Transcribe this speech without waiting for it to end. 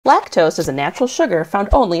Lactose is a natural sugar found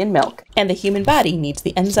only in milk, and the human body needs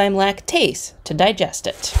the enzyme lactase to digest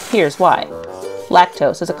it. Here's why.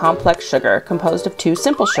 Lactose is a complex sugar composed of two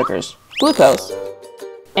simple sugars, glucose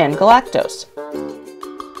and galactose.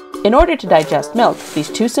 In order to digest milk, these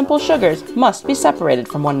two simple sugars must be separated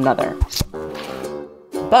from one another.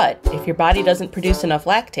 But if your body doesn't produce enough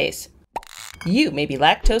lactase, you may be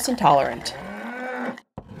lactose intolerant.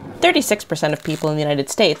 36% of people in the United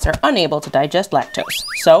States are unable to digest lactose.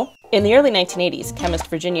 So, in the early 1980s, chemist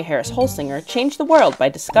Virginia Harris Holsinger changed the world by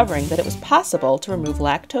discovering that it was possible to remove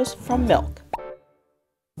lactose from milk.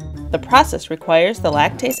 The process requires the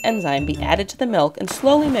lactase enzyme be added to the milk and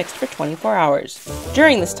slowly mixed for 24 hours.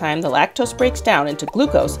 During this time, the lactose breaks down into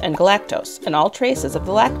glucose and galactose, and all traces of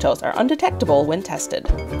the lactose are undetectable when tested.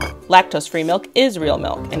 Lactose-free milk is real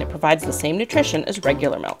milk, and it provides the same nutrition as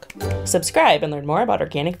regular milk. Subscribe and learn more about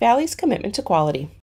Organic Valley's commitment to quality.